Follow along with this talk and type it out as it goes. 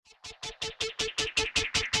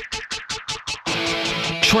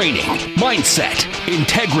training, mindset,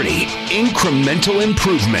 integrity, incremental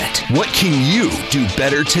improvement. What can you do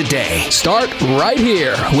better today? Start right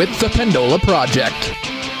here with the Pendola Project.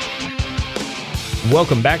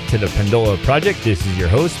 Welcome back to the Pendola Project. This is your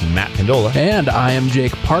host, Matt Pendola. And I am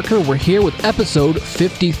Jake Parker. We're here with episode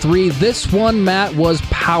 53. This one, Matt, was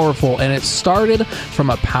powerful, and it started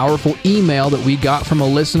from a powerful email that we got from a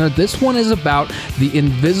listener. This one is about the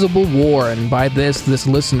invisible war, and by this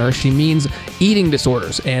listener, she means eating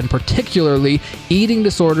disorders, and particularly eating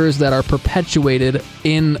disorders that are perpetuated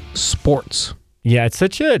in sports. Yeah, it's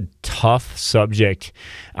such a tough subject.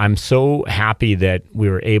 I'm so happy that we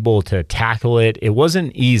were able to tackle it. It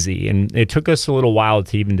wasn't easy, and it took us a little while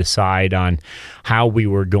to even decide on how we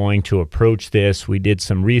were going to approach this. We did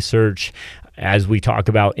some research. As we talk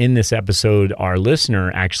about in this episode, our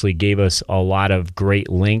listener actually gave us a lot of great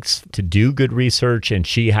links to do good research, and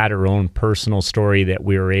she had her own personal story that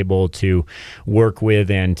we were able to work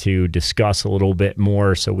with and to discuss a little bit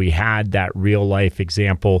more. So we had that real life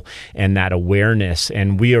example and that awareness,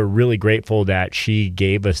 and we are really grateful that she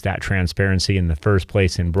gave us that transparency in the first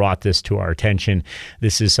place and brought this to our attention.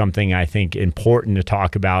 This is something I think important to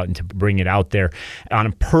talk about and to bring it out there. On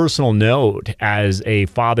a personal note, as a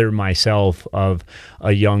father myself of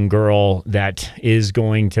a young girl that is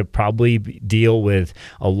going to probably deal with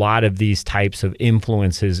a lot of these types of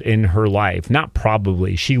influences in her life. Not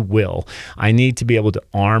probably, she will. I need to be able to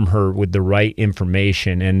arm her with the right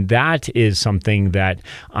information. And that is something that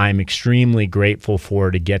I'm extremely grateful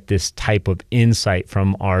for, to get this type of insight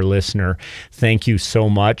from our listener. Thank you so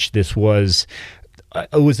much. It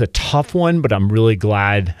was a tough one, but I'm really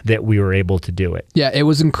glad that we were able to do it. Yeah, it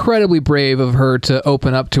was incredibly brave of her to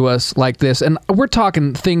open up to us like this. And we're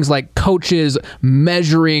talking things like coaches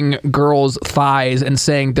measuring girls' thighs and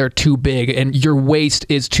saying they're too big and your waist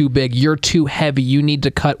is too big, you're too heavy, you need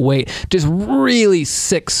to cut weight. Just really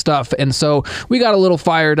sick stuff. And so we got a little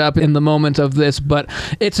fired up in the moment of this, but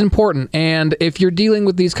it's important. And if you're dealing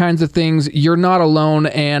with these kinds of things, you're not alone.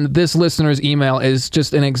 And this listener's email is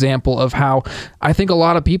just an example of how I think a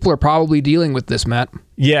lot of people are probably dealing with this, Matt.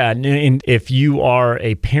 Yeah, and if you are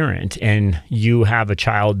a parent and you have a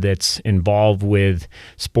child that's involved with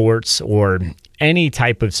sports or any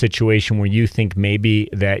type of situation where you think maybe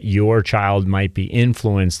that your child might be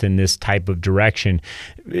influenced in this type of direction,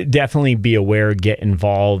 definitely be aware, get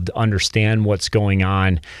involved, understand what's going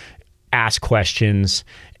on, ask questions,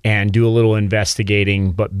 and do a little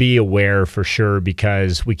investigating, but be aware for sure,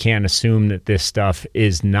 because we can't assume that this stuff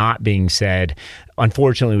is not being said.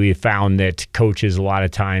 Unfortunately, we found that coaches a lot of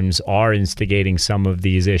times are instigating some of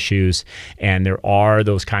these issues, and there are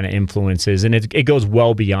those kind of influences, and it goes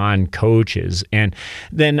well beyond coaches. And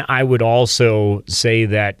then I would also say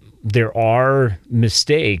that there are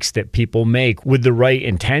mistakes that people make with the right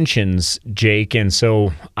intentions, Jake. And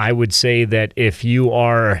so I would say that if you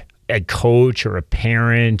are a coach or a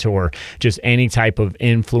parent or just any type of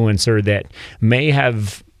influencer that may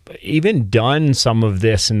have even done some of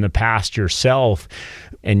this in the past yourself,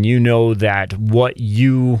 and you know that what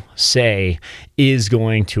you say is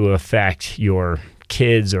going to affect your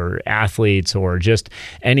kids or athletes or just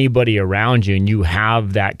anybody around you, and you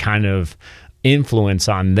have that kind of influence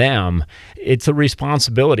on them, it's a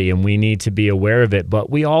responsibility and we need to be aware of it.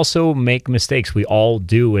 But we also make mistakes. We all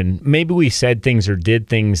do. And maybe we said things or did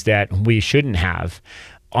things that we shouldn't have.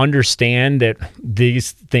 Understand that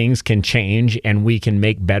these things can change and we can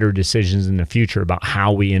make better decisions in the future about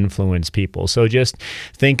how we influence people. So just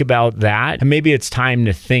think about that. And maybe it's time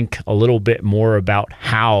to think a little bit more about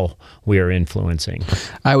how we are influencing.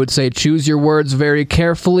 I would say choose your words very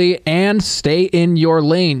carefully and stay in your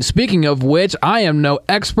lane. Speaking of which, I am no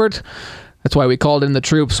expert. That's why we called in the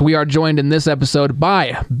troops. We are joined in this episode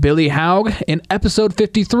by Billy Haug in episode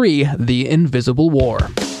 53, The Invisible War.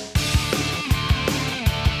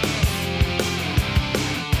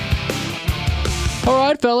 All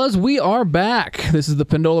right, fellas, we are back. This is the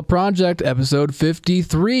Pendola Project, episode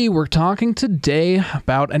 53. We're talking today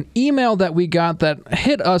about an email that we got that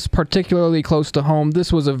hit us particularly close to home.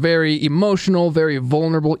 This was a very emotional, very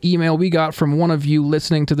vulnerable email we got from one of you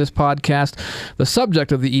listening to this podcast. The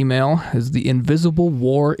subject of the email is the invisible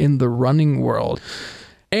war in the running world.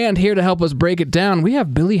 And here to help us break it down, we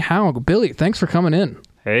have Billy Haug. Billy, thanks for coming in.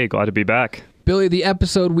 Hey, glad to be back. Billy, the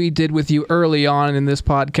episode we did with you early on in this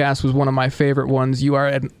podcast was one of my favorite ones. You are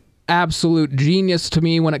an absolute genius to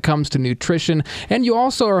me when it comes to nutrition, and you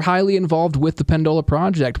also are highly involved with the Pendola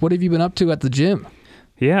Project. What have you been up to at the gym?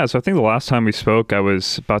 Yeah, so I think the last time we spoke, I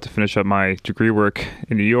was about to finish up my degree work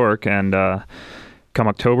in New York, and come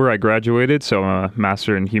October, I graduated, so I'm a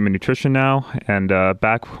master in human nutrition now, and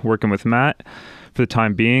back working with Matt for the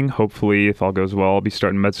time being. Hopefully, if all goes well, I'll be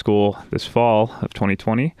starting med school this fall of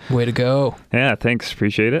 2020. Way to go. Yeah, thanks.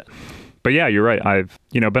 Appreciate it. But yeah, you're right. I've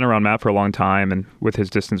been around Matt for a long time and with his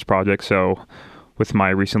distance project, so with my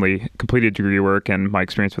recently completed degree work and my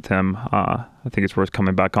experience with him, I think it's worth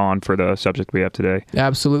coming back on for the subject we have today.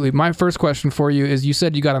 Absolutely. My first question for you is, you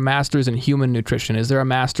said you got a master's in human nutrition. Is there a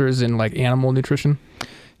master's in like animal nutrition?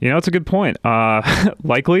 It's a good point.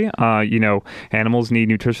 Likely, animals need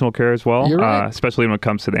nutritional care as well, You're right. Especially when it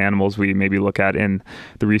comes to the animals we maybe look at in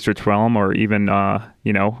the research realm, or even,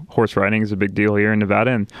 horse riding is a big deal here in Nevada,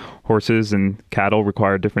 and horses and cattle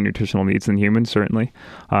require different nutritional needs than humans, certainly.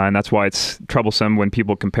 And that's why it's troublesome when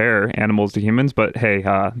people compare animals to humans. But hey,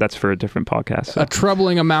 that's for a different podcast. So. A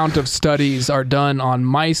troubling amount of studies are done on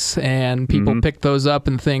mice, and people pick those up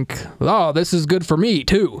and think, oh, this is good for me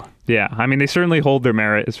too. Yeah, I mean, they certainly hold their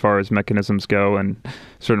merit as far as mechanisms go in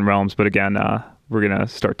certain realms. But again, we're going to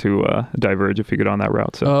start to diverge if we get on that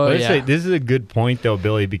route. So, Let's say this is a good point, though,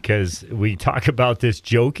 Billy, because we talk about this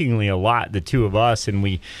jokingly a lot, the two of us, and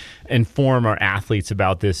we inform our athletes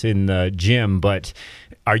about this in the gym. But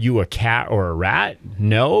are you a cat or a rat?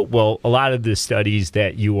 No. Well, a lot of the studies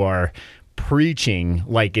that you are preaching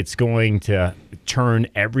like it's going to turn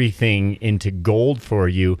everything into gold for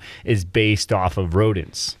you is based off of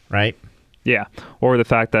rodents, right? Yeah. Or the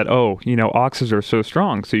fact that, oxes are so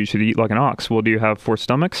strong, so you should eat like an ox. Well, do you have 4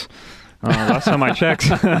 stomachs? Last time I checked,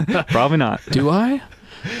 probably not. Do I?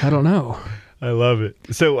 I don't know. I love it.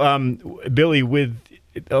 So, Billy, with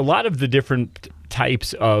a lot of the different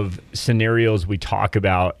types of scenarios we talk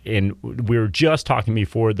about, and we were just talking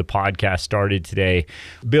before the podcast started today,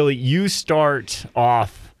 Billy, you start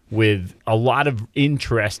off with a lot of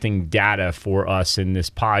interesting data for us in this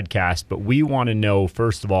podcast, but we want to know,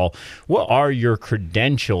 first of all, what are your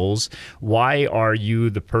credentials? Why are you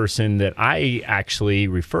the person that I actually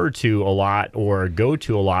refer to a lot or go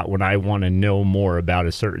to a lot when I want to know more about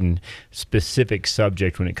a certain specific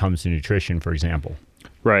subject when it comes to nutrition, for example?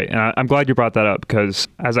 Right. And I'm glad you brought that up because,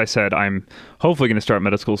 as I said, I'm hopefully going to start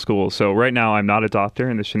medical school. So right now I'm not a doctor,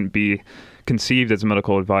 and this shouldn't be conceived as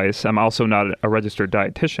medical advice. I'm also not a registered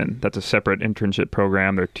dietitian. That's a separate internship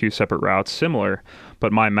program. They're 2 separate routes, similar,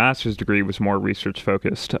 but my master's degree was more research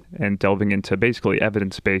focused and delving into basically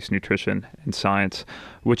evidence-based nutrition and science,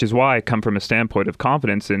 which is why I come from a standpoint of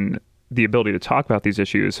confidence in the ability to talk about these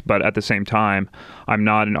issues. But at the same time, I'm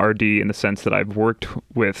not an RD in the sense that I've worked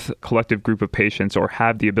with a collective group of patients or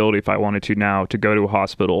have the ability, if I wanted to now, to go to a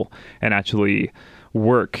hospital and actually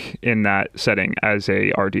work in that setting as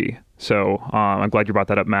a RD. So I'm glad you brought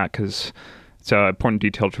that up, Matt, because it's an important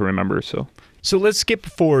detail to remember. So let's skip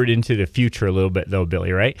forward into the future a little bit, though,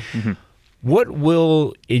 Billy, right? Mm-hmm. What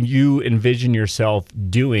will you envision yourself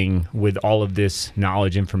doing with all of this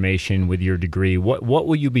knowledge, information, with your degree? What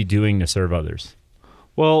will you be doing to serve others?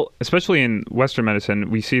 Well, especially in Western medicine,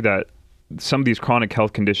 we see that some of these chronic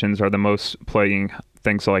health conditions are the most plaguing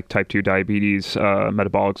things like type 2 diabetes,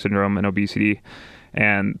 metabolic syndrome, and obesity.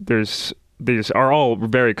 And these are all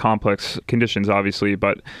very complex conditions, obviously,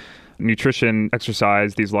 but nutrition,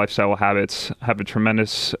 exercise, these lifestyle habits have a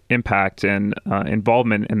tremendous impact and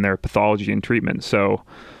involvement in their pathology and treatment. So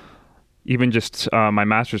even just my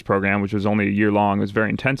master's program, which was only a year long, was very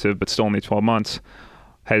intensive, but still only 12 months,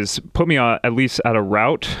 has put me at least at a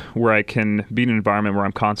route where I can be in an environment where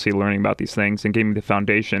I'm constantly learning about these things and gave me the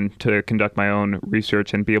foundation to conduct my own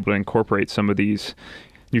research and be able to incorporate some of these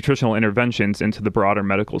nutritional interventions into the broader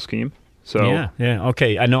medical scheme. So yeah.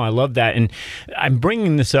 Okay. I know. I love that. And I'm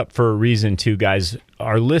bringing this up for a reason too, guys.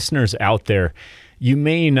 Our listeners out there, you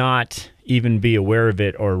may not even be aware of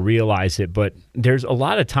it or realize it, but there's a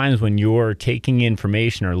lot of times when you're taking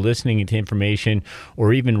information or listening to information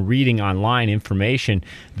or even reading online information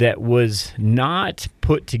that was not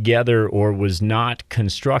put together or was not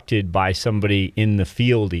constructed by somebody in the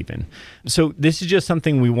field even. So this is just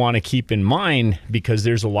something we want to keep in mind because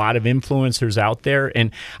there's a lot of influencers out there.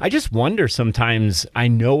 And I just wonder sometimes, I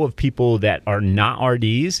know of people that are not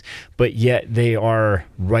RDs, but yet they are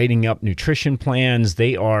writing up nutrition plans.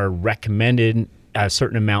 They are recommended a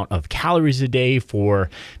certain amount of calories a day for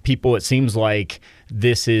people. It seems like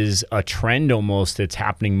this is a trend almost that's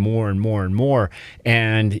happening more and more and more.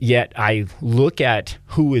 And yet I look at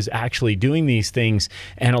who is actually doing these things,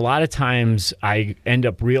 and a lot of times I end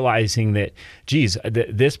up realizing that, geez,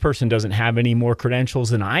 this person doesn't have any more credentials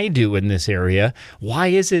than I do in this area. Why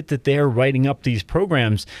is it that they're writing up these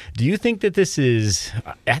programs? Do you think that this is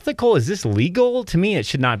ethical? Is this legal? To me, it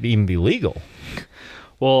should not even be legal.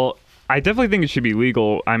 Well, I definitely think it should be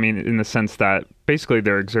legal. I mean, in the sense that basically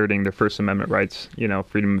they're exerting their First Amendment rights,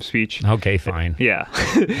 freedom of speech. Okay, fine. Yeah.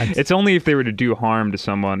 It's only if they were to do harm to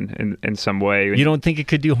someone in some way. You don't think it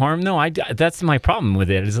could do harm? No, that's my problem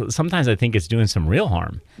with it. Is sometimes I think it's doing some real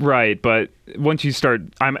harm. Right, but once you start,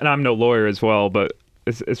 I'm no lawyer as well, but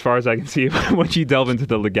as far as I can see, once you delve into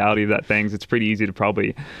the legality of that things, it's pretty easy to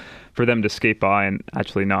probably for them to skate by and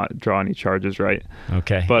actually not draw any charges, right?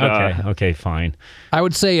 Okay. But okay, fine. I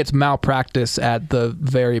would say it's malpractice at the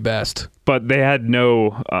very best. But they had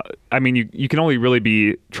no. You can only really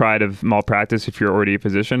be tried of malpractice if you're already a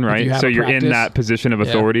physician, right? So you're in that position of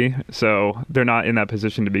authority. Yeah. So they're not in that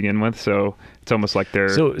position to begin with. So it's almost like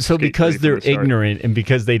they're so because they're ignorant and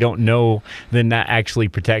because they don't know, then that actually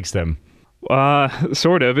protects them.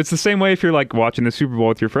 Sort of. It's the same way if you're like watching the Super Bowl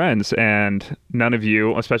with your friends and none of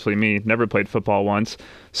you, especially me, never played football once.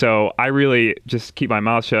 So I really just keep my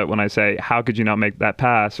mouth shut when I say, how could you not make that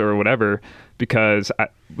pass or whatever? Because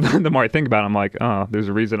the more I think about it, I'm like, oh, there's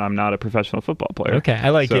a reason I'm not a professional football player. Okay, I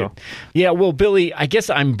like it. Yeah, well, Billy, I guess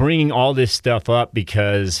I'm bringing all this stuff up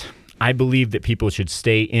because I believe that people should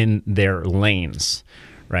stay in their lanes,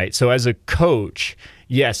 right? So as a coach,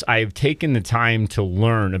 yes, I've taken the time to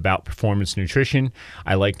learn about performance nutrition.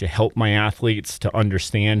 I like to help my athletes to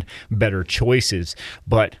understand better choices.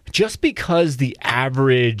 But just because the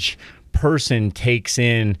average person takes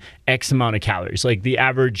in X amount of calories, like the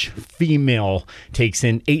average female takes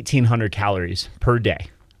in 1,800 calories per day,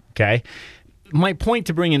 okay? My point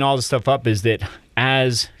to bringing all this stuff up is that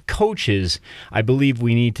as coaches, I believe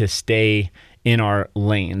we need to stay in our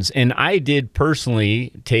lanes. And I did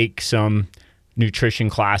personally take some nutrition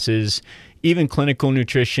classes, even clinical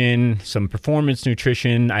nutrition, some performance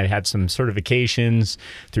nutrition. I had some certifications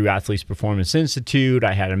through Athletes Performance Institute.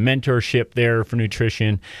 I had a mentorship there for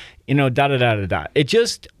nutrition, It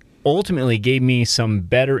just ultimately gave me some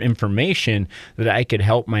better information that I could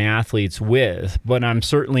help my athletes with, but I'm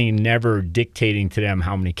certainly never dictating to them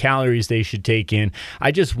how many calories they should take in.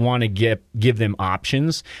 I just want to give them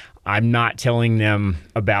options. I'm not telling them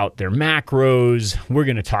about their macros. We're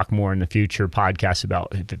going to talk more in the future podcasts about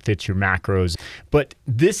if it fits your macros. But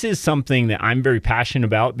this is something that I'm very passionate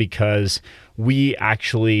about because we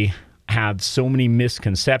actually have so many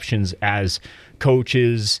misconceptions as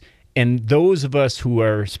coaches. And those of us who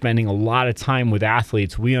are spending a lot of time with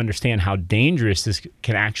athletes, we understand how dangerous this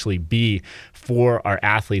can actually be for our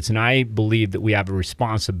athletes. And I believe that we have a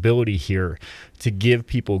responsibility here to give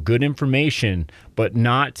people good information, but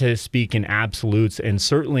not to speak in absolutes, and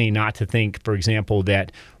certainly not to think, for example,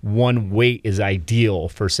 that one weight is ideal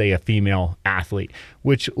for, say, a female athlete,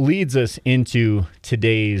 which leads us into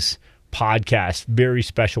today's podcast, very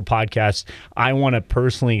special podcast. I want to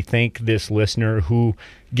personally thank this listener who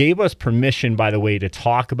gave us permission, by the way, to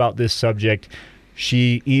talk about this subject.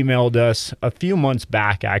 She emailed us a few months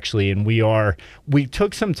back, actually, and we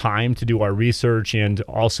took some time to do our research and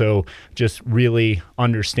also just really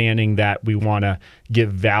understanding that we want to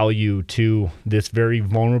give value to this very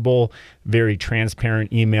vulnerable, very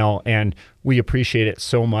transparent email, and we appreciate it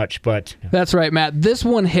so much. But that's right, Matt. This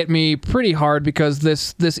one hit me pretty hard because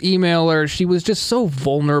this emailer, she was just so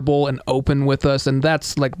vulnerable and open with us, and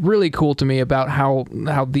that's like really cool to me about how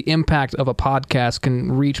the impact of a podcast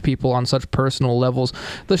can reach people on such personal levels.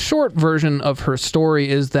 The short version of her story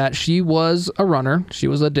is that she was a runner, she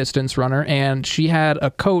was a distance runner, and she had a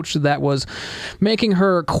coach that was making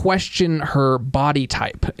her question her body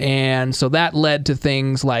type, and so that led to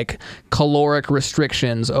things like caloric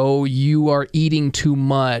restrictions. Oh, you are eating too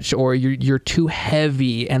much, or you're too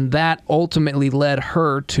heavy, and that ultimately led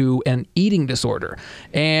her to an eating disorder.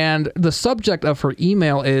 And the subject of her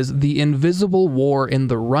email is the invisible war in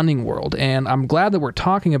the running world, and I'm glad that we're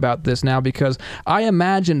talking about this now because I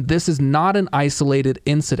imagine this is not an isolated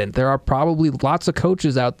incident. There are probably lots of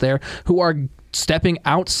coaches out there who are stepping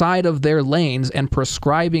outside of their lanes and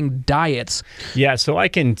prescribing diets. Yeah, so I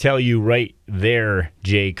can tell you right there,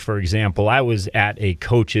 Jake, for example, I was at a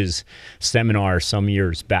coach's seminar some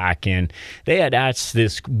years back, and they had asked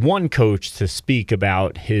this one coach to speak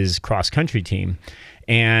about his cross-country team.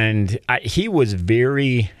 And he was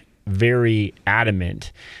very, very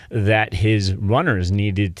adamant that his runners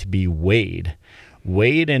needed to be weighed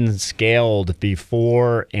and scaled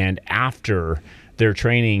before and after their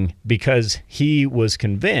training, because he was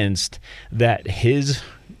convinced that his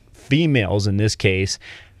females, in this case,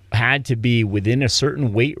 had to be within a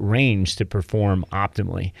certain weight range to perform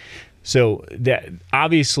optimally. So that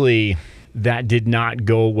obviously that did not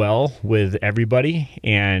go well with everybody.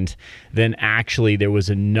 And then actually there was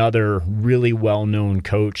another really well-known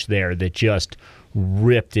coach there that just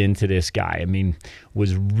ripped into this guy. I mean,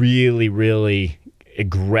 was really, really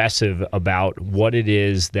aggressive about what it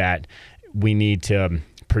is that we need to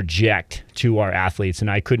project to our athletes, and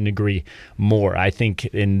I couldn't agree more. I think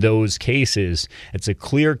in those cases, it's a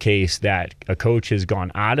clear case that a coach has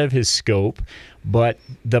gone out of his scope, but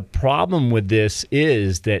the problem with this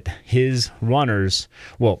is that his runners,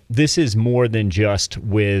 well, this is more than just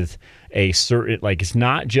with a certain, like, it's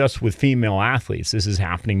not just with female athletes. This is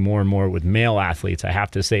happening more and more with male athletes. I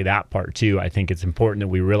have to say that part too. I think it's important that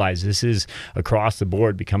we realize this is across the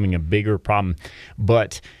board becoming a bigger problem.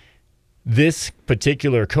 But this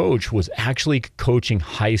particular coach was actually coaching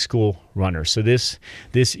high school runners. So this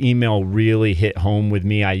email really hit home with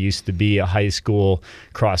me. I used to be a high school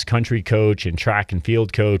cross country coach and track and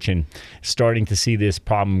field coach, and starting to see this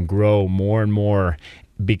problem grow more and more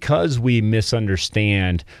because we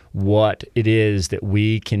misunderstand what it is that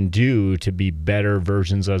we can do to be better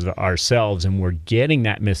versions of ourselves. And we're getting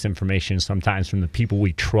that misinformation sometimes from the people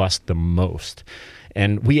we trust the most.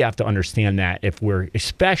 And we have to understand that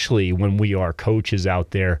especially when we are coaches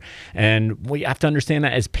out there, and we have to understand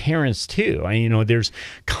that as parents too. There's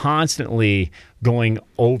constantly going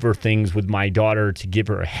over things with my daughter to give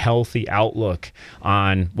her a healthy outlook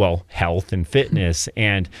on, health and fitness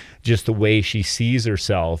and just the way she sees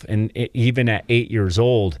herself. And even at 8 years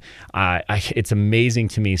old, it's amazing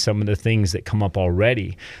to me some of the things that come up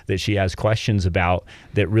already that she has questions about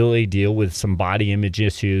that really deal with some body image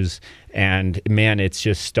issues. And man, it's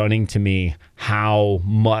just stunning to me how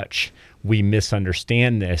much we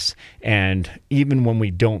misunderstand this. And even when we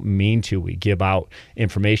don't mean to, we give out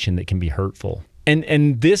information that can be hurtful.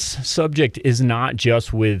 And this subject is not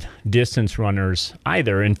just with distance runners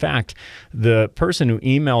either. In fact, the person who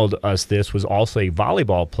emailed us this was also a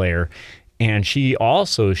volleyball player, and she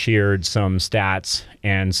also shared some stats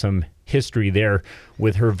and some history there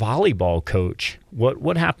with her volleyball coach.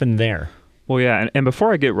 What happened there? Well, yeah, and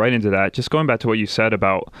before I get right into that, just going back to what you said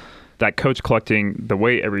about that coach collecting the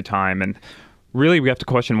weight every time, and really we have to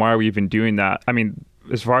question, why are we even doing that? I mean,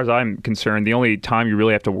 as far as I'm concerned, the only time you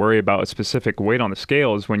really have to worry about a specific weight on the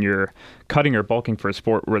scale is when you're cutting or bulking for a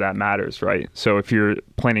sport where that matters, right? So if you're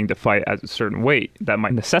planning to fight at a certain weight, that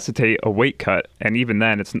might necessitate a weight cut. And even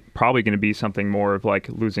then, it's probably going to be something more of like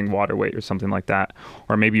losing water weight or something like that.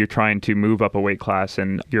 Or maybe you're trying to move up a weight class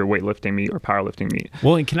in your weightlifting meet or powerlifting meet.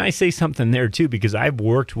 Well, and can I say something there too? Because I've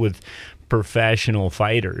worked with professional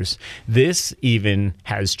fighters. This even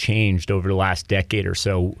has changed over the last decade or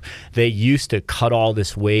so. They used to cut all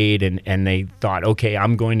this weight and they thought, okay,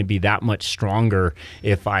 I'm going to be that much stronger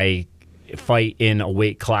if I fight in a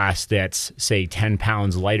weight class that's, say, 10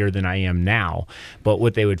 pounds lighter than I am now. But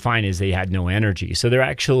what they would find is they had no energy. So they're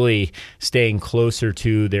actually staying closer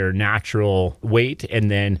to their natural weight, and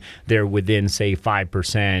then they're within, say,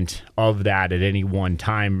 5% of that at any one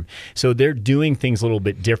time. So they're doing things a little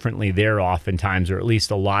bit differently there oftentimes, or at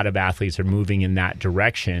least a lot of athletes are moving in that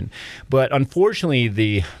direction. But unfortunately,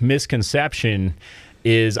 the misconception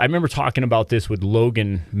is, I remember talking about this with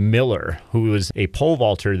Logan Miller, who was a pole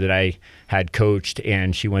vaulter that I had coached,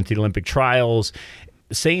 and she went through the Olympic trials.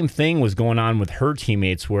 Same thing was going on with her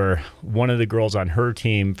teammates, where one of the girls on her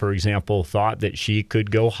team, for example, thought that she could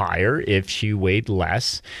go higher if she weighed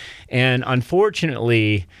less. And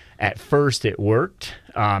unfortunately, at first it worked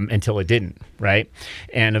until it didn't, right?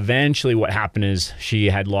 And eventually what happened is she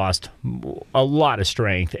had lost a lot of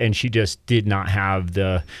strength, and she just did not have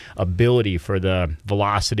the ability for the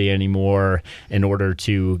velocity anymore in order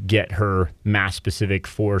to get her mass-specific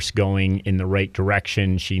force going in the right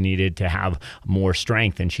direction. She needed to have more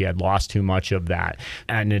strength, and she had lost too much of that.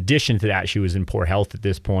 And in addition to that, she was in poor health at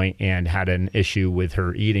this point and had an issue with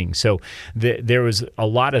her eating. So there was a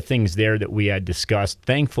lot of things there that we had discussed.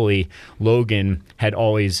 Thankfully, Logan had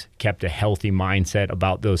always kept a healthy mindset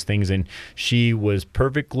about those things, and she was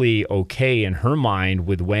perfectly okay in her mind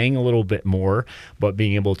with weighing a little bit more, but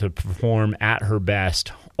being able to perform at her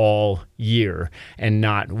best all year and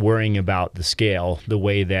not worrying about the scale the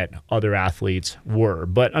way that other athletes were.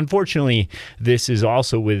 But unfortunately, this is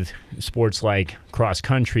also with sports like cross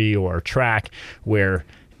country or track, where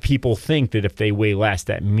people think that if they weigh less,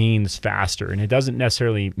 that means faster. And it doesn't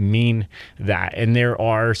necessarily mean that. And there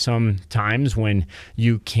are some times when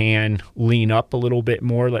you can lean up a little bit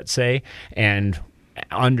more, let's say, and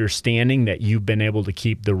understanding that you've been able to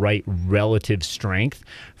keep the right relative strength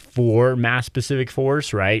for mass-specific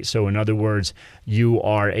force, right? So in other words, you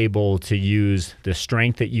are able to use the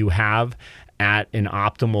strength that you have at an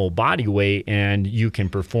optimal body weight and you can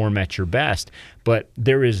perform at your best. But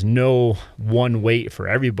there is no one weight for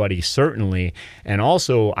everybody, certainly. And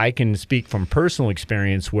also, I can speak from personal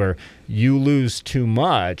experience where you lose too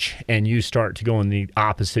much and you start to go in the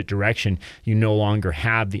opposite direction. You no longer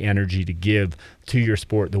have the energy to give to your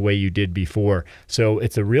sport the way you did before. So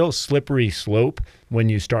it's a real slippery slope when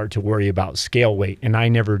you start to worry about scale weight. And I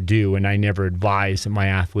never do, and I never advise that my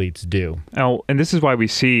athletes do. Oh, and this is why we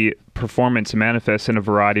see performance manifest in a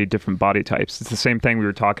variety of different body types. It's the same thing we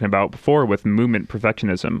were talking about before with movement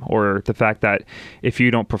perfectionism, or the fact that if you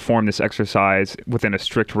don't perform this exercise within a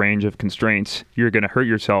strict range of constraints, you're going to hurt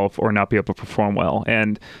yourself or not be able to perform well.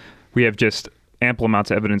 And we have just ample amounts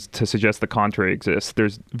of evidence to suggest the contrary exists.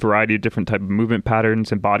 There's a variety of different type of movement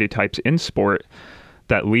patterns and body types in sport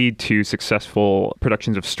that lead to successful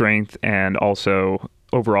productions of strength and also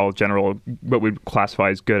overall general what we'd classify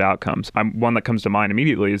as good outcomes. One that comes to mind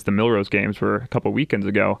immediately is the Millrose Games were a couple weekends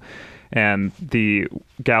ago, and the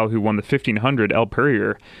gal who won the 1500, Elle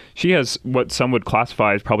Purrier, she has what some would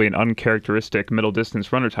classify as probably an uncharacteristic middle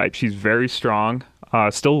distance runner type. She's very strong,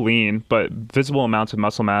 still lean, but visible amounts of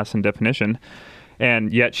muscle mass and definition,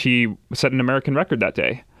 and yet she set an American record that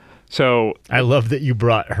day. So I love that you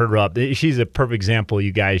brought her up. She's a perfect example.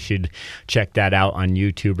 You guys should check that out on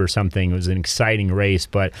YouTube or something. It was an exciting race,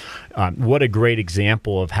 but what a great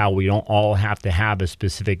example of how we don't all have to have a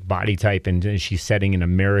specific body type. And she's setting an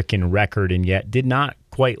American record and yet did not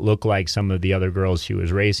quite look like some of the other girls she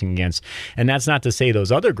was racing against. And that's not to say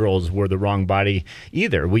those other girls were the wrong body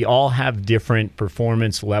either. We all have different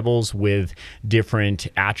performance levels with different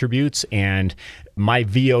attributes, and my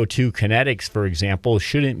VO2 kinetics, for example,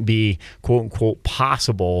 shouldn't be quote unquote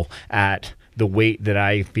possible at the weight that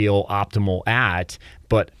I feel optimal at,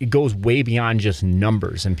 but it goes way beyond just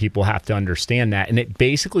numbers, and people have to understand that. And it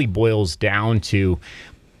basically boils down to,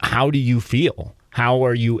 how do you feel? How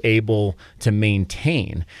are you able to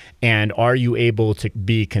maintain? And are you able to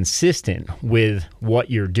be consistent with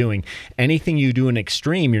what you're doing? Anything you do in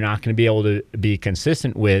extreme, you're not going to be able to be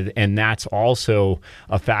consistent with. And that's also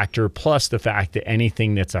a factor, plus the fact that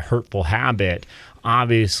anything that's a hurtful habit,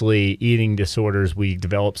 obviously eating disorders, we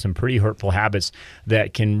develop some pretty hurtful habits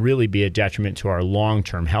that can really be a detriment to our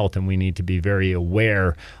long-term health. And we need to be very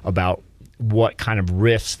aware about what kind of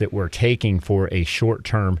risks that we're taking for a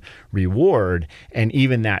short-term reward. And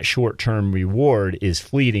even that short-term reward is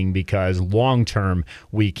fleeting, because long-term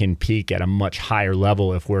we can peak at a much higher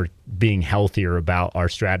level if we're being healthier about our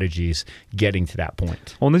strategies getting to that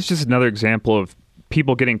point. Well, and this is just another example of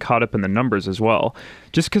people getting caught up in the numbers as well.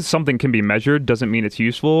 Just because something can be measured doesn't mean it's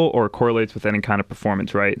useful or correlates with any kind of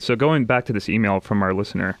performance, right? So going back to this email from our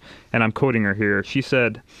listener, and I'm quoting her here, she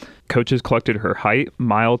said, coaches collected her height,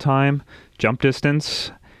 mile time, jump distance,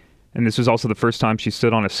 and this was also the first time she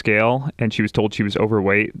stood on a scale, and she was told she was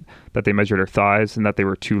overweight, that they measured her thighs and that they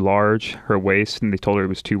were too large, her waist, and they told her it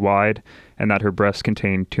was too wide, and that her breasts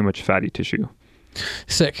contained too much fatty tissue.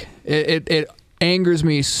 Sick. It angers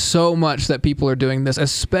me so much that people are doing this,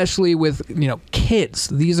 especially with, kids.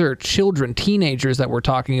 These are children, teenagers that we're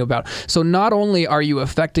talking about. So not only are you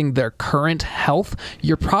affecting their current health,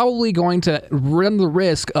 you're probably going to run the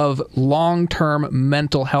risk of long-term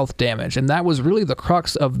mental health damage. And that was really the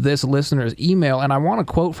crux of this listener's email. And I want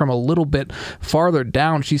to quote from a little bit farther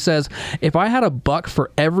down. She says, if I had $1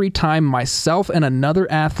 for every time myself and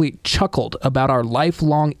another athlete chuckled about our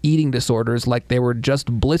lifelong eating disorders like they were just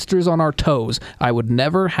blisters on our toes, I would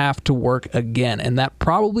never have to work again. And that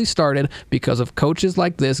probably started because of coaches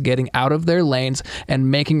like this getting out of their lanes and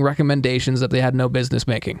making recommendations that they had no business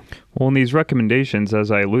making. Well, and these recommendations, as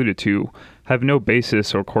I alluded to, have no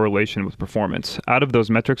basis or correlation with performance. Out of those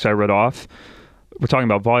metrics I read off, we're talking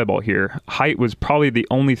about volleyball here, height was probably the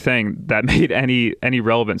only thing that made any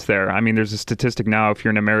relevance there. I mean, there's a statistic now, if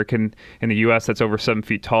you're an American in the U.S. that's over 7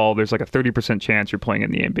 feet tall, there's like a 30% chance you're playing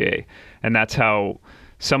in the NBA. And that's how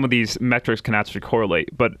some of these metrics can actually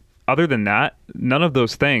correlate. But other than that, none of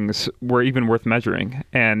those things were even worth measuring.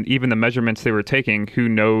 And even the measurements they were taking, who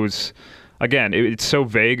knows? Again, it's so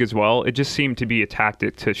vague as well. It just seemed to be a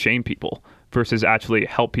tactic to shame people versus actually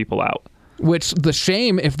help people out. Which the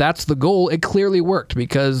shame, if that's the goal, it clearly worked,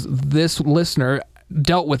 because this listener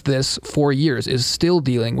dealt with this for years, is still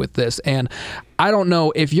dealing with this. And I don't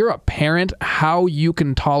know, if you're a parent, how you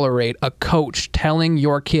can tolerate a coach telling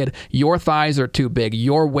your kid your thighs are too big,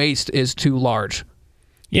 your waist is too large.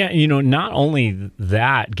 Yeah, not only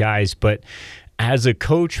that, guys, but as a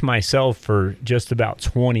coach myself for just about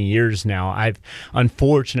 20 years now, I've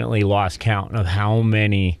unfortunately lost count of how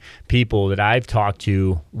many people that I've talked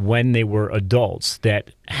to when they were adults that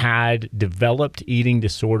had developed eating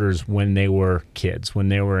disorders when they were kids, when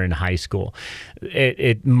they were in high school.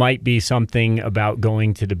 It might be something about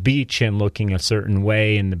going to the beach and looking a certain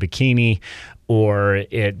way in the bikini, or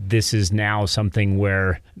this is now something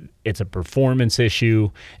where it's a performance issue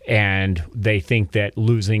and they think that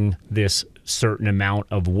losing this certain amount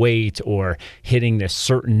of weight or hitting this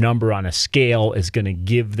certain number on a scale is going to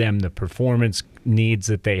give them the performance needs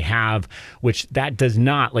that they have, which that does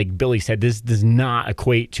not, like Billy said, this does not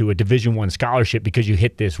equate to a Division I scholarship because you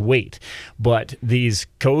hit this weight. But these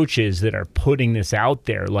coaches that are putting this out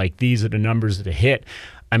there, like these are the numbers that hit.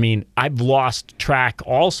 I mean, I've lost track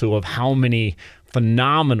also of how many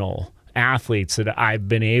phenomenal athletes that I've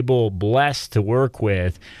been blessed to work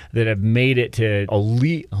with that have made it to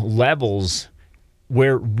elite levels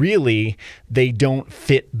where really they don't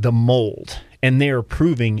fit the mold. And they're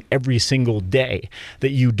proving every single day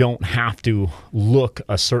that you don't have to look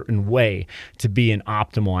a certain way to be an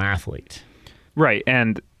optimal athlete. Right,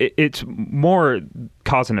 and it's more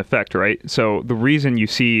cause and effect, right? So the reason you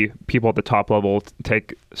see people at the top level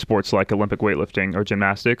take sports like Olympic weightlifting or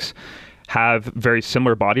gymnastics have very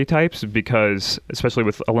similar body types because, especially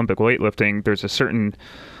with Olympic weightlifting, there's a certain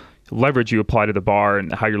leverage you apply to the bar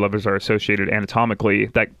and how your levers are associated anatomically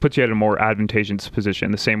that puts you at a more advantageous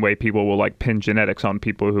position, the same way people will like pin genetics on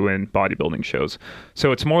people who in bodybuilding shows.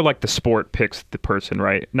 So it's more like the sport picks the person,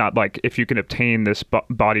 right? Not like if you can obtain this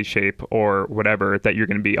body shape or whatever that you're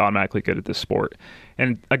going to be automatically good at this sport.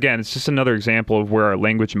 And again, it's just another example of where our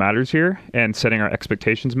language matters here and setting our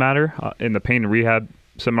expectations matter. In the pain and rehab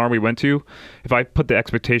seminar we went to, if I put the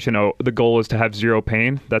expectation, the goal is to have zero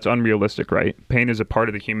pain, that's unrealistic, right? Pain is a part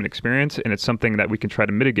of the human experience, and it's something that we can try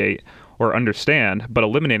to mitigate or understand, but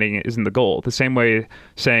eliminating it isn't the goal. The same way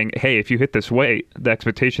saying, hey, if you hit this weight, the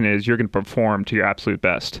expectation is you're going to perform to your absolute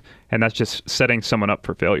best, and that's just setting someone up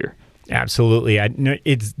for failure. Absolutely.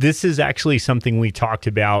 This is actually something we talked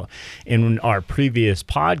about in our previous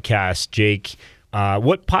podcast, Jake.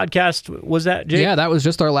 What podcast was that, Jake? Yeah, that was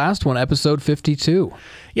just our last one, episode 52.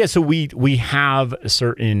 Yeah, so we have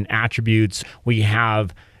certain attributes. We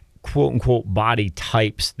have quote-unquote body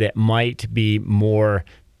types that might be more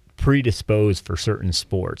predisposed for certain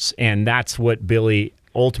sports. And that's what Billy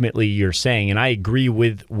ultimately you're saying, and I agree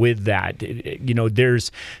with that. You know,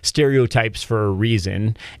 there's stereotypes for a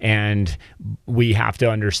reason, and we have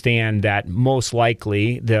to understand that most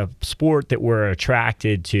likely the sport that we're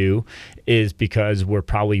attracted to is because we're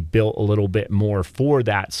probably built a little bit more for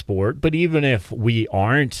that sport. But even if we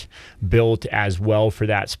aren't built as well for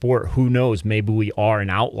that sport, who knows, maybe we are an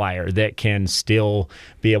outlier that can still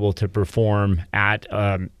be able to perform at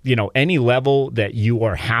any level that you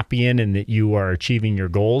are happy in and that you are achieving your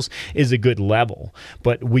goals is a good level.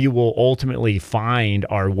 But we will ultimately find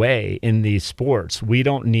our way in these sports. We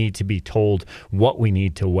don't need to be told what we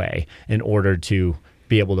need to weigh in order to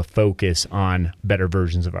be able to focus on better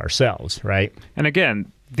versions of ourselves, right? And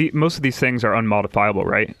again, most of these things are unmodifiable,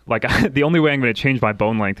 right? Like the only way I'm going to change my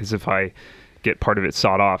bone length is if I get part of it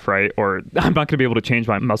sawed off, right? Or I'm not going to be able to change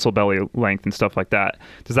my muscle belly length and stuff like that.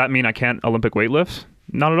 Does that mean I can't Olympic weightlift?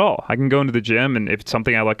 Not at all. I can go into the gym, and if it's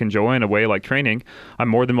something I like enjoy in a way like training, I'm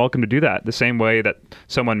more than welcome to do that. The same way that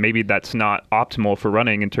someone maybe that's not optimal for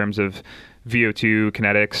running in terms of VO2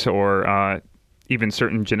 kinetics or even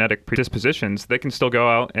certain genetic predispositions, they can still go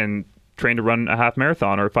out and train to run a half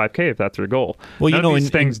marathon or a 5K if that's their goal. Well, none of these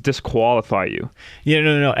things disqualify you. Yeah,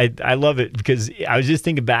 no. I love it because I was just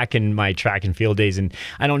thinking back in my track and field days, and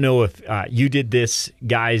I don't know if you did this,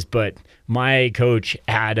 guys, but my coach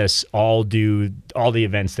had us all do all the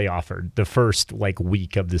events they offered the first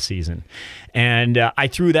week of the season. And I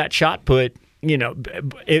threw that shot put,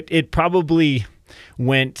 it probably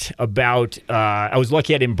went about, I was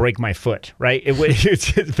lucky I didn't break my foot, right? It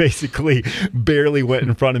just basically barely went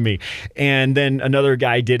in front of me. And then another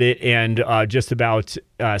guy did it and just about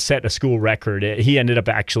set a school record. He ended up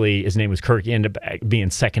his name was Kirk, he ended up being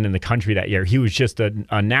second in the country that year. He was just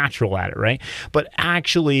a natural at it, right? But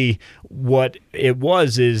actually what it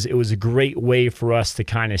was is it was a great way for us to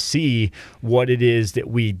kind of see what it is that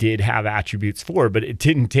we did have attributes for. But it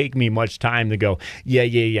didn't take me much time to go,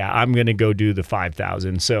 yeah, I'm going to go do the 5,000.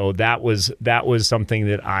 So that was something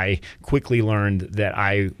that I quickly learned that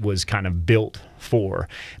I was kind of built for,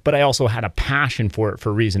 but I also had a passion for it for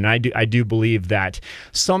a reason. I do believe that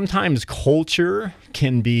sometimes culture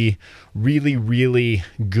can be really, really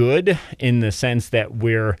good in the sense that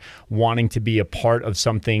we're wanting to be a part of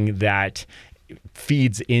something that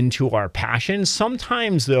feeds into our passion.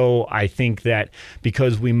 Sometimes, though, I think that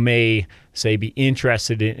because we may say be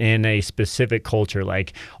interested in a specific culture,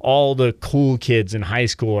 like all the cool kids in high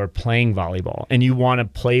school are playing volleyball and you want to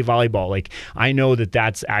play volleyball. Like, I know that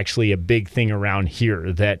that's actually a big thing around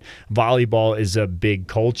here, that volleyball is a big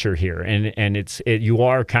culture here, and you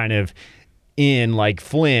are kind of in like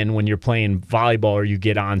Flynn when you're playing volleyball, or you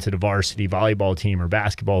get onto the varsity volleyball team or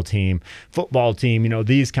basketball team, football team,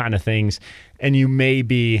 these kind of things. And you may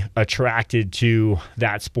be attracted to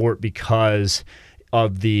that sport because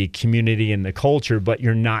of the community and the culture, but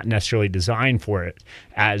you're not necessarily designed for it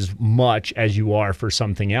as much as you are for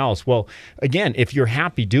something else. Well, again, if you're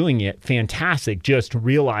happy doing it, fantastic. Just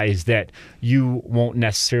realize that you won't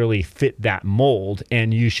necessarily fit that mold,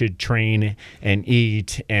 and you should train and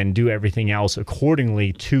eat and do everything else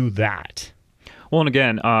accordingly to that. Well, and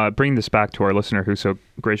again, bringing this back to our listener who so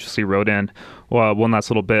graciously wrote in, one last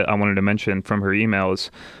little bit I wanted to mention from her email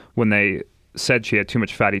is when they said she had too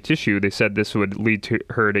much fatty tissue, they said this would lead to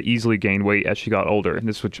her to easily gain weight as she got older. And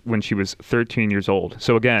this was when she was 13 years old.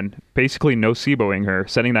 So again, basically noceboing her,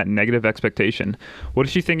 setting that negative expectation. What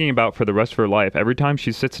is she thinking about for the rest of her life? Every time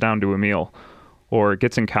she sits down to a meal or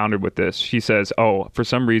gets encountered with this, she says, oh, for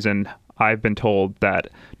some reason, I've been told that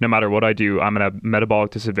no matter what I do, I'm at a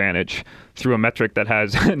metabolic disadvantage through a metric that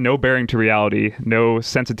has no bearing to reality, no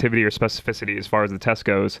sensitivity or specificity as far as the test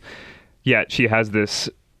goes. Yet she has this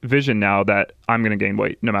vision now that I'm going to gain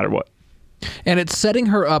weight no matter what. And it's setting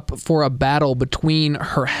her up for a battle between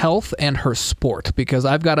her health and her sport, because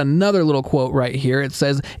I've got another little quote right here. It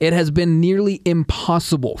says, "It has been nearly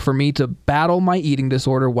impossible for me to battle my eating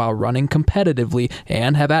disorder while running competitively,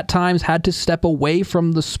 and have at times had to step away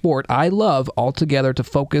from the sport I love altogether to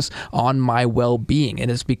focus on my well-being." And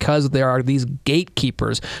it's because there are these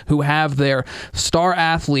gatekeepers who have their star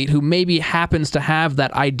athlete who maybe happens to have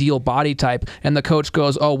that ideal body type, and the coach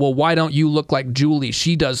goes, oh, well, why don't you look like Julie?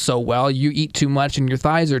 She does so well. You eat too much and your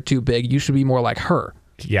thighs are too big. You should be more like her.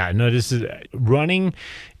 Yeah, no, running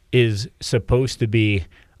is supposed to be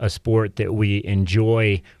a sport that we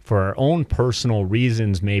enjoy for our own personal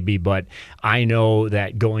reasons maybe, but I know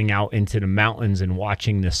that going out into the mountains and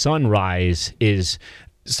watching the sunrise is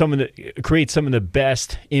creates some of the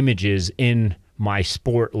best images in my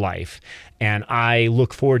sport life. And I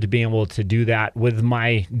look forward to being able to do that with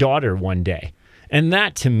my daughter one day. And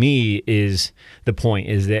that, to me, is the point,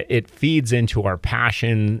 is that it feeds into our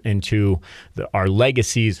passion, into our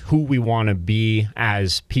legacies, who we want to be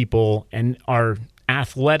as people, and our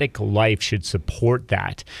athletic life should support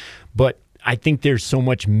that. But I think there's so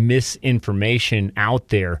much misinformation out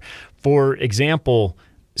there. For example,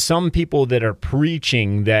 some people that are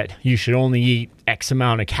preaching that you should only eat X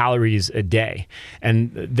amount of calories a day,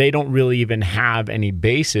 and they don't really even have any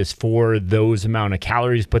basis for those amount of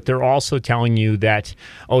calories, but they're also telling you that,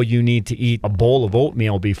 oh, you need to eat a bowl of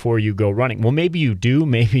oatmeal before you go running. Well, maybe you do,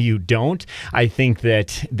 maybe you don't. I think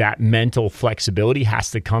that mental flexibility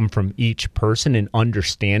has to come from each person in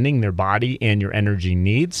understanding their body and your energy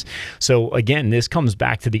needs. So again, this comes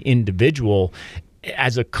back to the individual.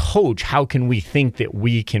 As a coach, how can we think that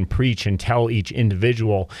we can preach and tell each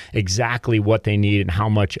individual exactly what they need and how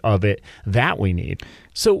much of it that we need?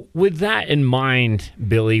 So with that in mind,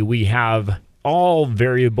 Billy, we have all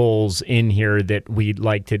variables in here that we'd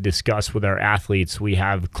like to discuss with our athletes. We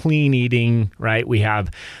have clean eating, right? We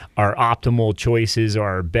have our optimal choices,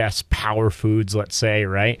 our best power foods, let's say,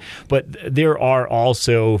 right? But there are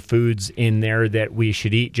also foods in there that we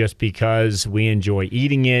should eat just because we enjoy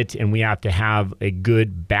eating it, and we have to have a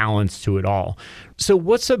good balance to it all. So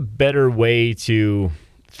what's a better way to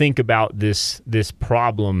think about this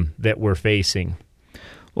problem that we're facing?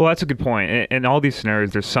 Well, that's a good point. In all these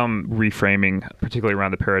scenarios, there's some reframing, particularly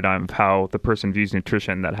around the paradigm of how the person views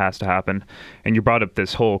nutrition, that has to happen. And you brought up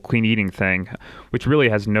this whole clean eating thing, which really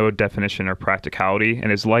has no definition or practicality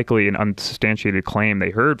and is likely an unsubstantiated claim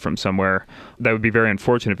they heard from somewhere. That would be very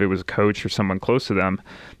unfortunate if it was a coach or someone close to them.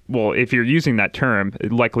 Well, if you're using that term,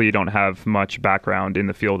 likely you don't have much background in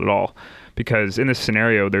the field at all. Because in this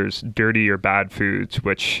scenario, there's dirty or bad foods,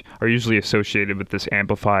 which are usually associated with this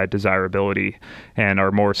amplified desirability and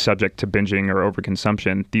are more subject to binging or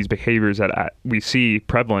overconsumption, these behaviors that we see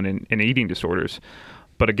prevalent in eating disorders.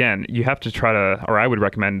 But again, you have to try to, or I would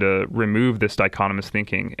recommend to remove this dichotomous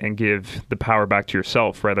thinking and give the power back to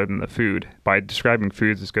yourself rather than the food. By describing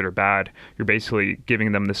foods as good or bad, you're basically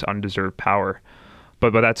giving them this undeserved power.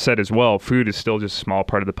 But that said as well, food is still just a small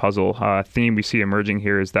part of the puzzle. Theme we see emerging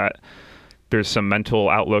here is that there's some mental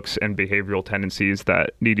outlooks and behavioral tendencies that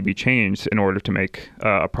need to be changed in order to make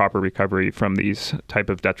a proper recovery from these type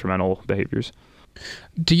of detrimental behaviors.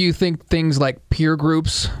 Do you think things like peer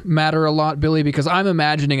groups matter a lot, Billy? Because I'm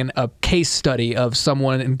imagining a case study of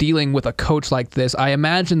someone dealing with a coach like this. I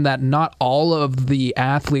imagine that not all of the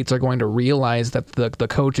athletes are going to realize that the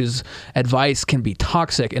coach's advice can be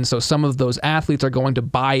toxic, and so some of those athletes are going to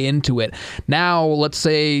buy into it. Now, let's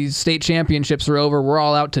say state championships are over, we're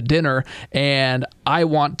all out to dinner, and I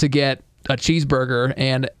want to get a cheeseburger,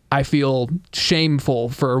 and I feel shameful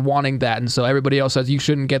for wanting that. And so everybody else says, you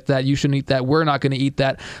shouldn't get that, you shouldn't eat that, we're not going to eat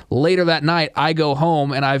that. Later that night, I go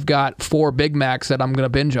home and I've got 4 Big Macs that I'm going to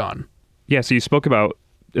binge on. Yeah, so you spoke about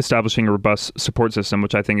establishing a robust support system,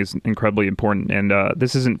 which I think is incredibly important. And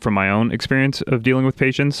this isn't from my own experience of dealing with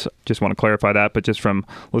patients. Just want to clarify that, but just from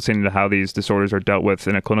listening to how these disorders are dealt with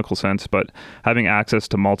in a clinical sense. But having access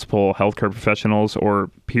to multiple healthcare professionals or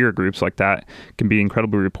peer groups like that can be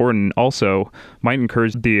incredibly important. Also, might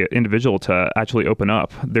encourage the individual to actually open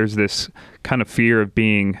up. There's this kind of fear of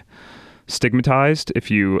being stigmatized if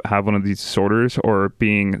you have one of these disorders, or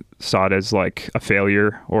being sought as like a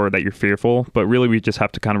failure, or that you're fearful. But really, we just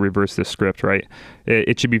have to kind of reverse this script, right?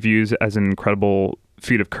 It should be viewed as an incredible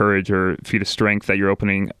feat of courage or feat of strength that you're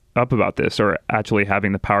opening up about this, or actually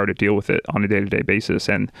having the power to deal with it on a day-to-day basis.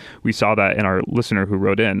 And we saw that in our listener who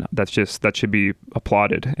wrote in. That should be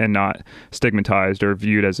applauded and not stigmatized or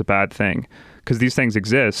viewed as a bad thing, because these things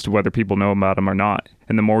exist whether people know about them or not.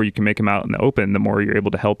 And the more you can make them out in the open, the more you're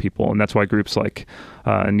able to help people. And that's why groups like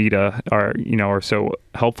Anita are so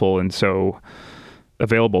helpful and so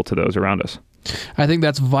available to those around us. I think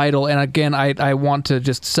that's vital. And again, I want to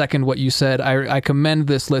just second what you said. I commend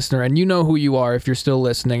this listener, and you know who you are if you're still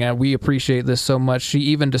listening, and we appreciate this so much. She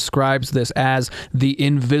even describes this as the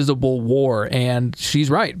invisible war, and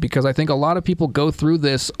she's right, because I think a lot of people go through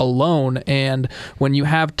this alone, and when you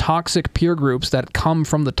have toxic peer groups that come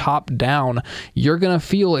from the top down, you're going to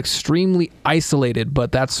feel extremely isolated.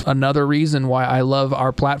 But that's another reason why I love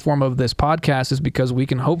our platform of this podcast, is because we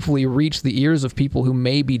can hopefully reach the ears of people who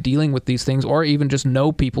may be dealing with these things, or even just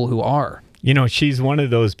know people who are. You know, she's one of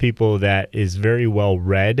those people that is very well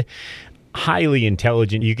read, highly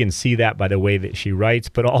intelligent. You can see that by the way that she writes,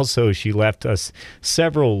 but also she left us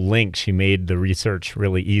several links. She made the research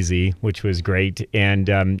really easy, which was great.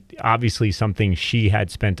 And obviously something she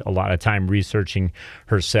had spent a lot of time researching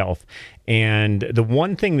herself. And the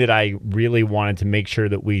one thing that I really wanted to make sure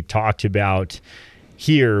that we talked about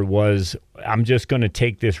here was, I'm just going to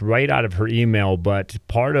take this right out of her email, but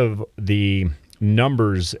part of the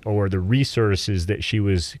numbers or the resources that she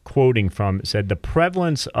was quoting from said the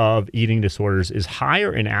prevalence of eating disorders is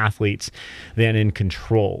higher in athletes than in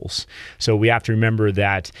controls. So we have to remember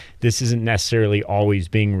that this isn't necessarily always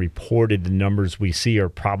being reported. The numbers we see are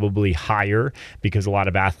probably higher because a lot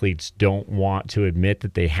of athletes don't want to admit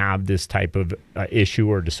that they have this type of issue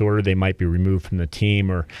or disorder. They might be removed from the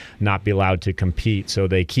team or not be allowed to compete. So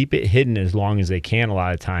they keep it hidden as long as they can a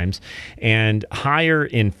lot of times. And higher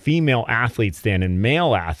in female athletes than in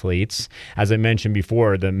male athletes. As I mentioned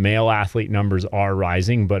before, the male athlete numbers are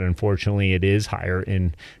rising, but unfortunately it is higher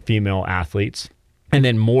in female athletes. And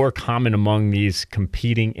then more common among these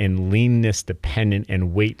competing in leanness dependent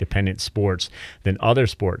and weight dependent sports than other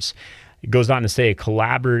sports. It goes on to say a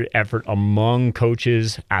collaborative effort among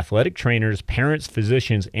coaches, athletic trainers, parents,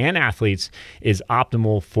 physicians, and athletes is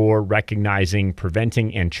optimal for recognizing,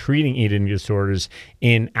 preventing, and treating eating disorders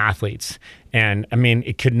in athletes. And I mean,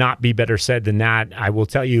 it could not be better said than that. I will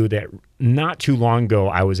tell you that not too long ago,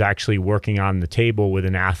 I was actually working on the table with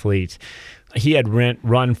an athlete. He had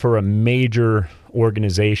run for a major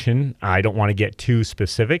organization. I don't want to get too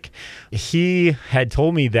specific. He had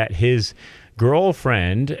told me that his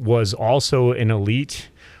girlfriend was also an elite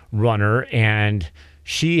runner, and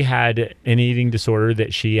she had an eating disorder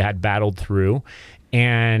that she had battled through.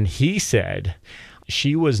 And he said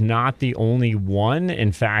she was not the only one.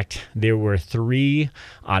 In fact, there were 3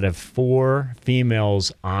 out of 4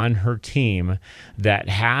 females on her team that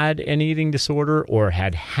had an eating disorder or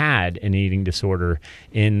had had an eating disorder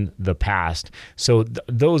in the past. So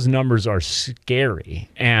those numbers are scary.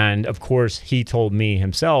 And of course, he told me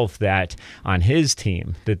himself that on his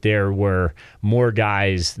team that there were more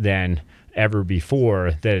guys than ever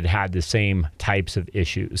before that had had the same types of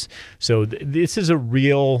issues. So this is a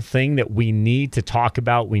real thing that we need to talk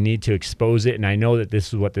about. We need to expose it. And I know that this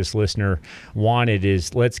is what this listener wanted,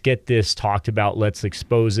 is let's get this talked about. Let's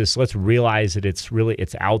expose this. Let's realize that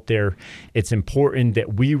it's out there. It's important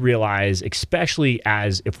that we realize, especially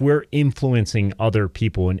as if we're influencing other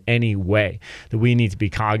people in any way, that we need to be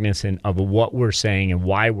cognizant of what we're saying and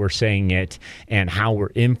why we're saying it and how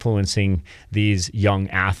we're influencing these young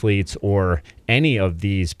athletes or for any of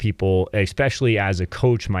these people, especially as a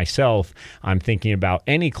coach myself. I'm thinking about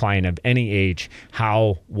any client of any age,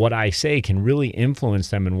 how what I say can really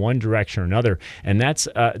influence them in one direction or another. And that's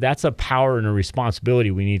a power and a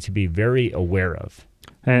responsibility we need to be very aware of.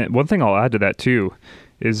 And one thing I'll add to that too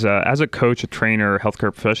is as a coach, a trainer,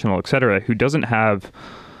 healthcare professional, et cetera, who doesn't have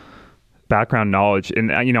background knowledge, and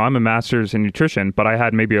I'm a master's in nutrition, but I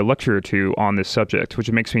had maybe a lecture or two on this subject, which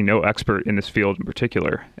makes me no expert in this field in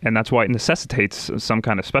particular. And that's why it necessitates some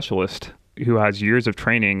kind of specialist who has years of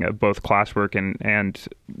training of both classwork and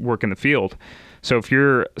work in the field. So if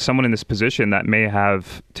you're someone in this position that may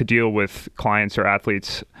have to deal with clients or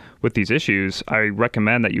athletes with these issues, I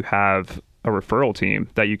recommend that you have a referral team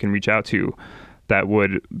that you can reach out to that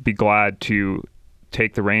would be glad to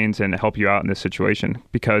take the reins and help you out in this situation,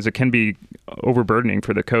 because it can be overburdening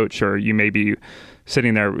for the coach, or you may be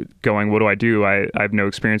sitting there going, what do I do? I have no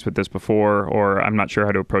experience with this before, or I'm not sure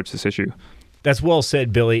how to approach this issue. That's well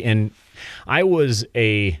said, Billy. And I was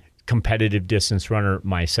a competitive distance runner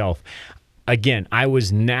myself. Again, I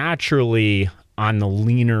was naturally on the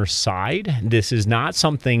leaner side. This is not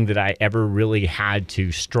something that I ever really had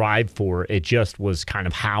to strive for. It just was kind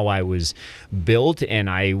of how I was built, and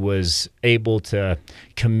I was able to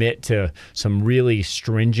commit to some really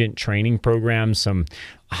stringent training programs, some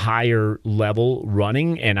higher level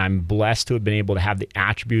running, and I'm blessed to have been able to have the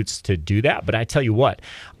attributes to do that. But I tell you what,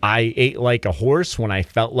 I ate like a horse when I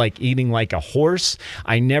felt like eating like a horse.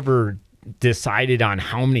 I never decided on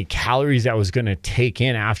how many calories I was going to take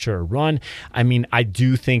in after a run. I mean, I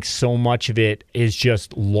do think so much of it is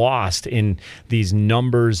just lost in these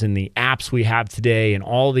numbers and the apps we have today and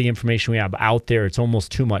all the information we have out there. It's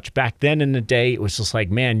almost too much. Back then in the day, it was just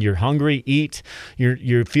like, man, you're hungry, eat,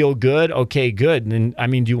 you feel good. Okay, good. And then, I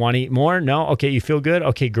mean, do you want to eat more? No. Okay. You feel good.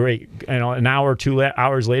 Okay, great. An hour or 2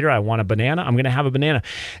 hours later, I want a banana. I'm going to have a banana.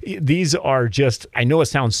 These are just, I know it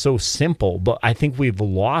sounds so simple, but I think we've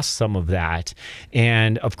lost some of that.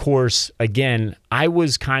 And of course, again, I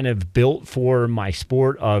was kind of built for my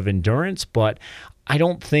sport of endurance, but I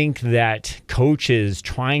don't think that coaches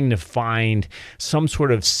trying to find some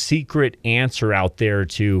sort of secret answer out there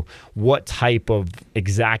to what type of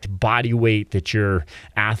exact body weight that your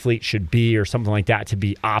athlete should be or something like that to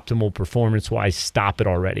be optimal performance-wise, stop it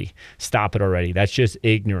already. Stop it already. That's just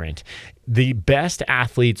ignorant. The best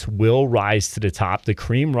athletes will rise to the top. The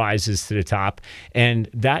cream rises to the top. And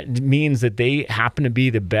that means that they happen to be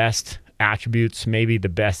the best attributes, maybe the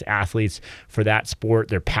best athletes for that sport.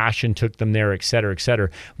 Their passion took them there, et cetera, et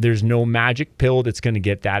cetera. There's no magic pill that's going to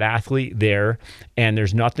get that athlete there. And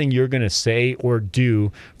there's nothing you're going to say or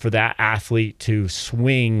do for that athlete to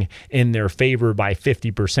swing in their favor by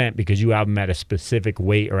 50% because you have them at a specific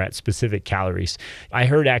weight or at specific calories. I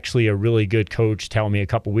heard actually a really good coach tell me a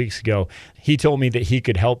couple weeks ago, he told me that he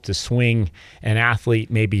could help to swing an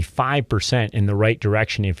athlete maybe 5% in the right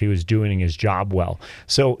direction if he was doing his job well.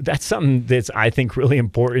 So that's something that's, I think, really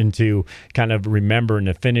important to kind of remember and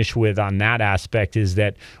to finish with on that aspect is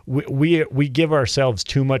that we give ourselves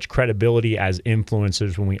too much credibility as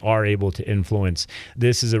influencers when we are able to influence.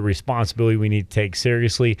 This is a responsibility we need to take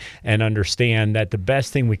seriously and understand that the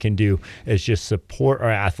best thing we can do is just support our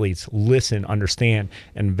athletes, listen, understand,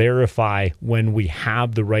 and verify when we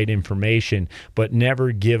have the right information, but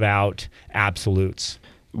never give out absolutes.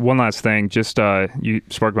 One last thing, just you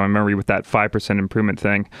sparked my memory with that 5% improvement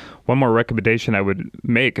thing. One more recommendation I would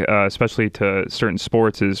make, especially to certain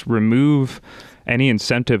sports, is remove any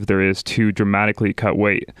incentive there is to dramatically cut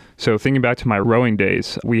weight. So thinking back to my rowing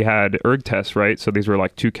days, we had erg tests, right? So these were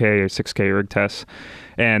like 2K or 6K erg tests,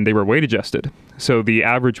 and they were weight adjusted. So the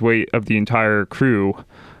average weight of the entire crew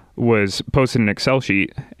was posted in an Excel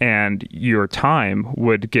sheet, and your time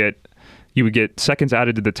would get seconds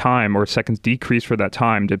added to the time or seconds decreased for that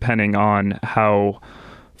time depending on how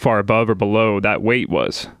far above or below that weight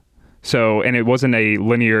was. So, and it wasn't a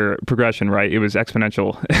linear progression, right? It was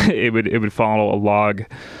exponential. it would follow a log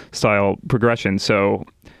style progression. So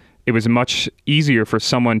it was much easier for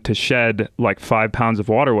someone to shed like 5 pounds of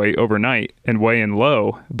water weight overnight and weigh in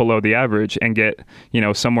low below the average and get,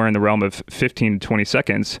 somewhere in the realm of 15 to 20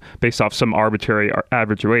 seconds based off some arbitrary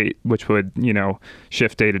average weight, which would,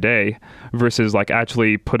 shift day to day, versus like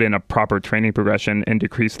actually put in a proper training progression and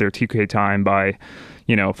decrease their TK time by,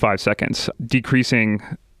 5 seconds. Decreasing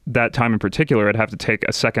that time in particular, I'd have to take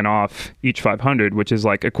a second off each 500, which is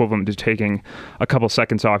like equivalent to taking a couple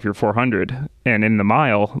seconds off your 400. And in the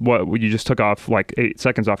mile, you just took off like 8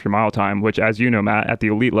 seconds off your mile time, which, as you know, Matt, at the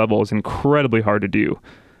elite level is incredibly hard to do.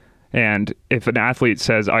 And if an athlete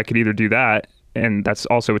says, I could either do that and that's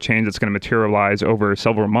also a change that's going to materialize over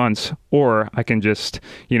several months. Or I can just,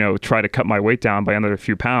 try to cut my weight down by another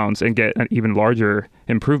few pounds and get an even larger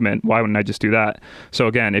improvement. Why wouldn't I just do that? So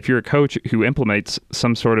again, if you're a coach who implements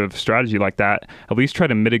some sort of strategy like that, at least try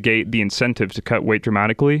to mitigate the incentive to cut weight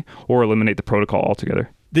dramatically or eliminate the protocol altogether.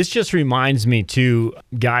 This just reminds me too,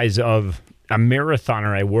 guys, of a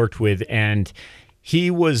marathoner I worked with, and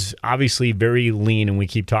he was obviously very lean, and we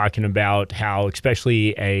keep talking about how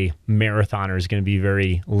especially a marathoner is going to be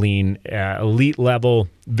very lean, elite level,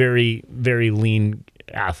 very, very lean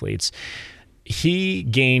athletes. He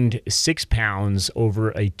gained 6 pounds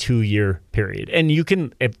over a 2-year period. And you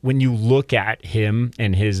can, when you look at him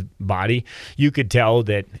and his body, you could tell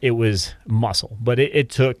that it was muscle, but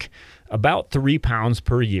it took about 3 pounds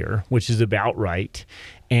per year, which is about right.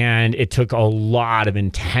 And it took a lot of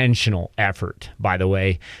intentional effort, by the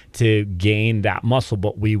way, to gain that muscle,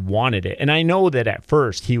 but we wanted it. And I know that at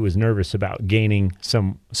first he was nervous about gaining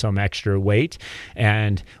some extra weight.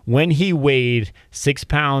 And when he weighed 6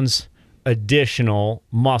 pounds additional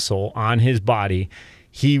muscle on his body,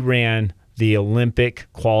 he ran the Olympic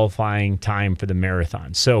qualifying time for the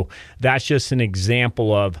marathon. So that's just an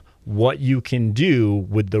example of what you can do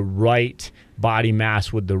with the right body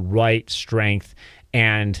mass, with the right strength.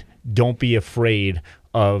 And don't be afraid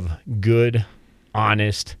of good,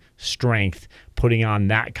 honest strength, putting on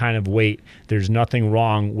that kind of weight. There's nothing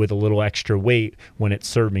wrong with a little extra weight when it's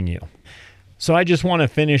serving you. So I just want to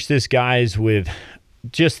finish this, guys, with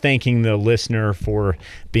just thanking the listener for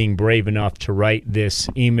being brave enough to write this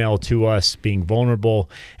email to us, being vulnerable,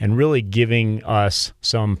 and really giving us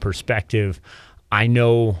some perspective. I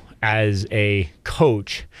know as a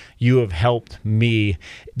coach, you have helped me.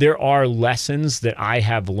 There are lessons that I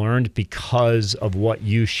have learned because of what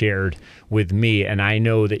you shared with me, and I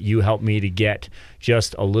know that you helped me to get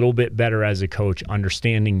just a little bit better as a coach,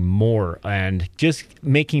 understanding more and just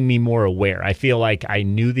making me more aware. I feel like I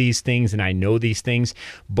knew these things and I know these things,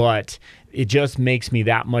 but it just makes me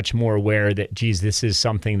that much more aware that, geez, this is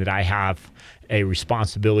something that I have a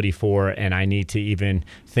responsibility for, and I need to even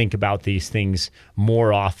think about these things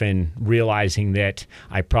more often, realizing that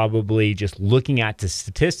I probably, just looking at the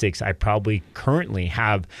statistics, I probably currently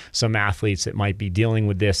have some athletes that might be dealing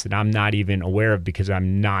with this that I'm not even aware of because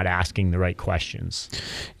I'm not asking the right questions.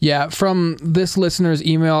 Yeah, from this listener's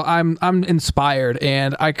email, I'm inspired,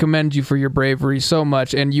 and I commend you for your bravery so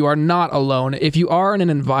much, and you are not alone. If you are in an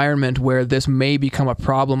environment where this may become a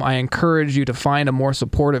problem, I encourage you to find a more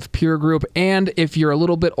supportive peer group. And if you're a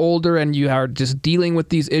little bit older and you are just dealing with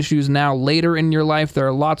these issues now later in your life, there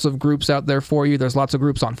are lots of groups out there for you. There's lots of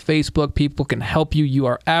groups on Facebook. People can help you. You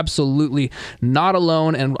are absolutely not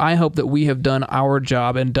alone, and I hope that we have done our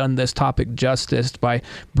job and done this topic justice by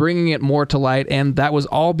bringing it more to light. And that was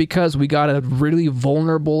all because we got a really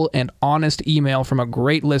vulnerable and honest email from a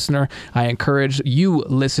great listener. I encourage you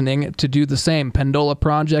listening to do the same.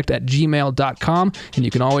 pendolaproject@gmail.com, and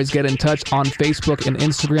you can always get in touch on Facebook and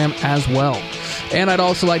Instagram as well. And I'd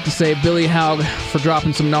also like to say, Billy Haug, for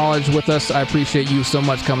dropping some knowledge with us. I appreciate you so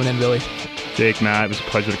much coming in, Billy. Jake, Matt, it was a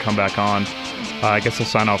pleasure to come back on. I guess I'll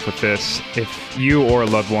sign off with this. If you or a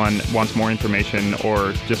loved one wants more information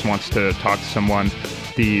or just wants to talk to someone,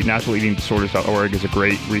 the naturaleatingdisorders.org is a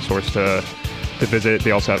great resource to visit.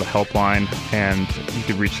 They also have a helpline, and you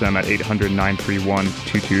can reach them at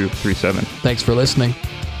 800-931-2237. Thanks for listening.